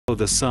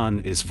the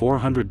Sun is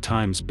 400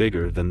 times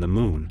bigger than the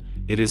Moon,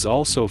 it is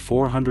also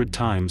 400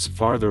 times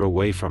farther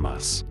away from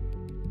us.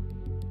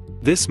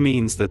 This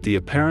means that the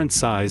apparent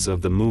size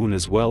of the Moon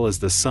as well as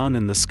the Sun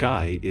in the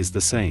sky is the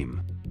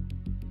same.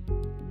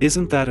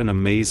 Isn't that an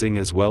amazing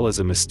as well as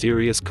a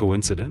mysterious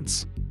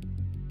coincidence?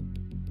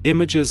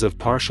 Images of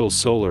partial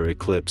solar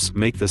eclipse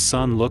make the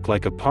Sun look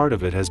like a part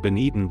of it has been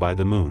eaten by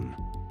the Moon.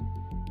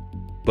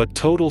 But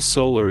total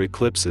solar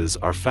eclipses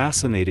are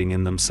fascinating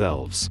in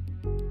themselves.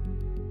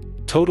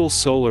 Total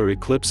solar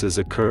eclipses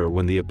occur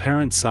when the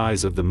apparent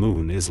size of the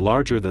Moon is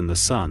larger than the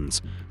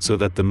Sun's, so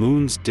that the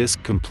Moon's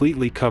disk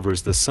completely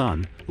covers the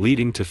Sun,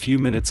 leading to few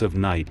minutes of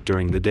night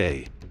during the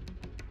day.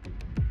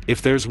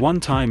 If there's one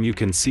time you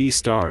can see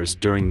stars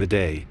during the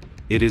day,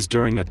 it is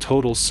during a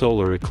total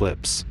solar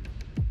eclipse.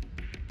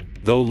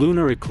 Though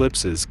lunar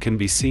eclipses can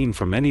be seen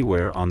from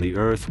anywhere on the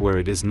Earth where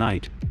it is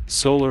night,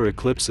 solar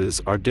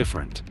eclipses are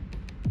different.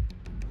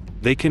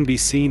 They can be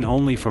seen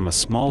only from a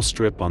small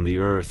strip on the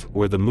Earth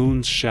where the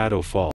Moon's shadow falls.